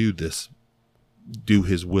to do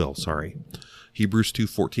his will. Hebrews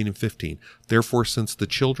 2:14 and 15. Therefore, since the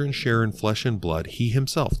children share in flesh and blood, he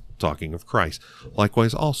himself, talking of Christ,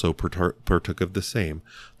 likewise also partook of the same,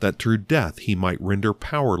 that through death he might render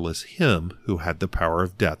powerless him who had the power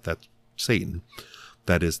of death, that's Satan,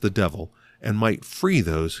 that is the devil, and might free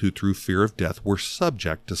those who through fear of death were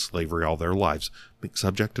subject to slavery all their lives,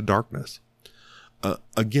 subject to darkness.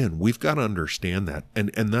 Again, we've got to understand that,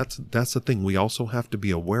 and that's the thing we also have to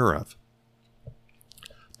be aware of.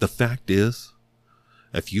 The fact is,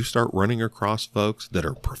 if you start running across folks that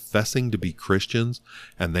are professing to be Christians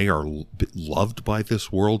and they are loved by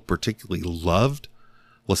this world, particularly loved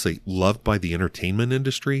by the entertainment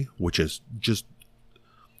industry, which is just,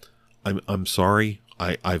 I'm sorry,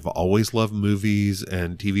 I've always loved movies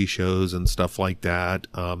and TV shows and stuff like that,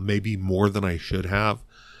 maybe more than I should have.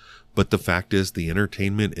 But the fact is, the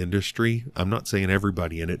entertainment industry, I'm not saying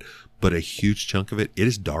everybody in it, but a huge chunk of it, it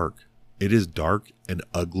is dark. It is dark and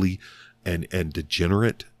ugly and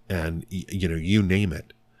degenerate and, you name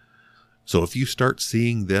it. So if you start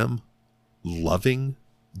seeing them loving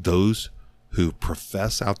those who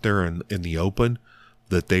profess out there in the open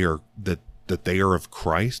that they are of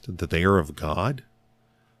Christ, that they are of God,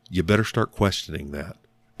 you better start questioning that.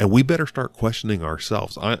 And we better start questioning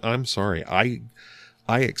ourselves. I'm sorry. I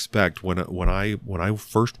expect when I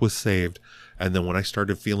first was saved, and then when I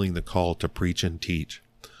started feeling the call to preach and teach,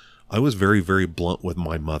 I was very, very blunt with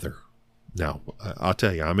my mother. Now, I'll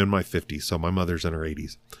tell you, I'm in my 50s, so my mother's in her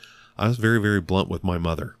 80s. I was very, very blunt with my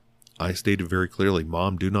mother. I stated very clearly,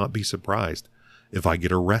 Mom, do not be surprised if I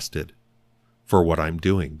get arrested for what I'm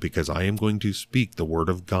doing, because I am going to speak the word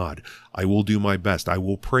of God. I will do my best. I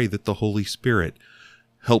will pray that the Holy Spirit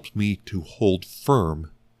helps me to hold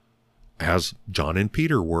firm, as John and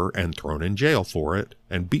Peter were, and thrown in jail for it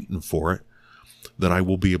and beaten for it, that I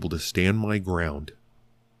will be able to stand my ground.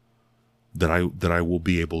 That I will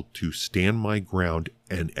be able to stand my ground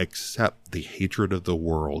and accept the hatred of the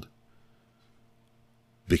world,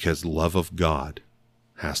 because love of God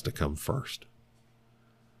has to come first.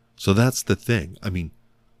 So that's the thing. I mean,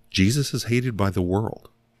 Jesus is hated by the world.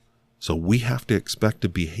 So we have to expect to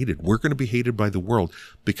be hated. We're going to be hated by the world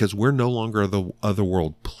because we're no longer of the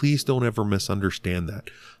world. Please don't ever misunderstand that.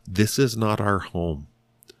 This is not our home.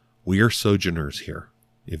 We are sojourners here.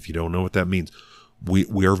 If you don't know what that means,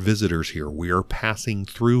 we are visitors here. We are passing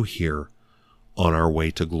through here on our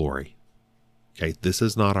way to glory. Okay, this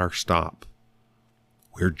is not our stop.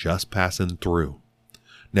 We're just passing through.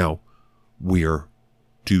 Now, we are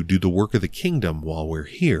to do the work of the kingdom while we're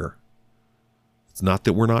here. It's not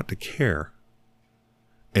that we're not to care.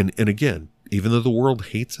 And again, even though the world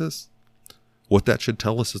hates us, what that should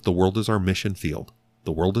tell us is the world is our mission field.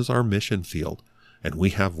 The world is our mission field, and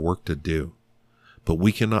we have work to do. But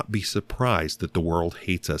we cannot be surprised that the world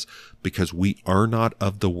hates us, because we are not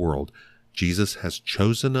of the world. Jesus has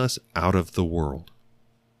chosen us out of the world.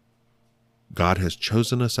 God has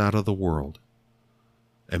chosen us out of the world.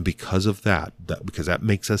 And because of that, because that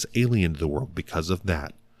makes us alien to the world, because of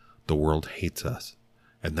that, the world hates us.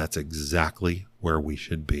 And that's exactly where we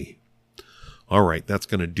should be. All right, that's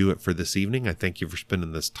going to do it for this evening. I thank you for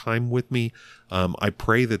spending this time with me. I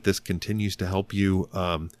pray that this continues to help you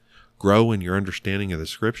grow in your understanding of the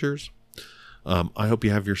scriptures. I hope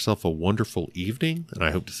you have yourself a wonderful evening, and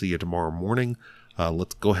I hope to see you tomorrow morning.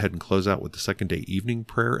 Let's go ahead and close out with the second day evening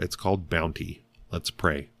prayer. It's called Bounty. Let's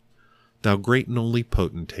pray. Thou great and only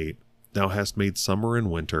potentate, thou hast made summer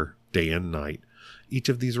and winter, day and night. Each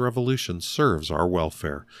of these revolutions serves our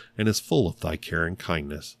welfare and is full of thy care and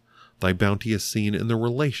kindness. Thy bounty is seen in the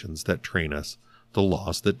relations that train us, the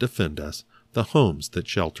laws that defend us, the homes that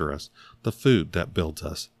shelter us, the food that builds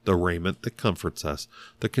us, the raiment that comforts us,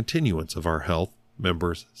 the continuance of our health,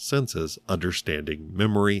 members, senses, understanding,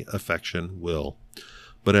 memory, affection, will.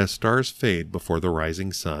 But as stars fade before the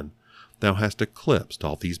rising sun, thou hast eclipsed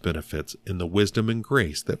all these benefits in the wisdom and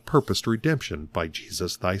grace that purposed redemption by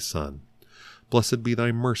Jesus thy Son. Blessed be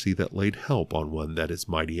thy mercy that laid help on one that is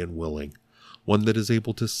mighty and willing, one that is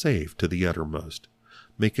able to save to the uttermost.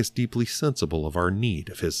 Make us deeply sensible of our need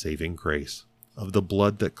of his saving grace, of the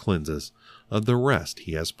blood that cleanses, of the rest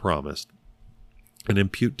he has promised. and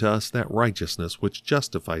impute to us that righteousness which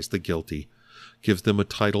justifies the guilty, gives them a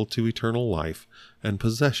title to eternal life and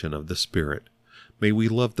possession of the Spirit. May we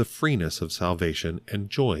love the freeness of salvation and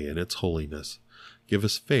joy in its holiness. Give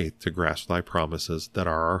us faith to grasp thy promises that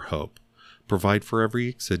are our hope. Provide for every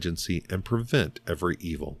exigency and prevent every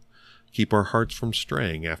evil. Keep our hearts from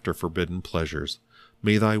straying after forbidden pleasures.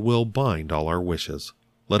 May thy will bind all our wishes.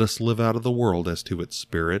 Let us live out of the world as to its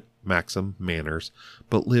spirit, maxim, manners,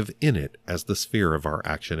 but live in it as the sphere of our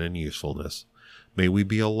action and usefulness. May we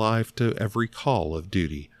be alive to every call of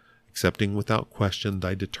duty, accepting without question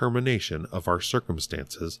thy determination of our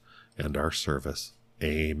circumstances and our service.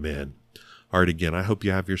 Amen. All right, again, I hope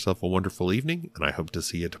you have yourself a wonderful evening, and I hope to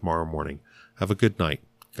see you tomorrow morning. Have a good night.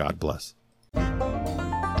 God bless.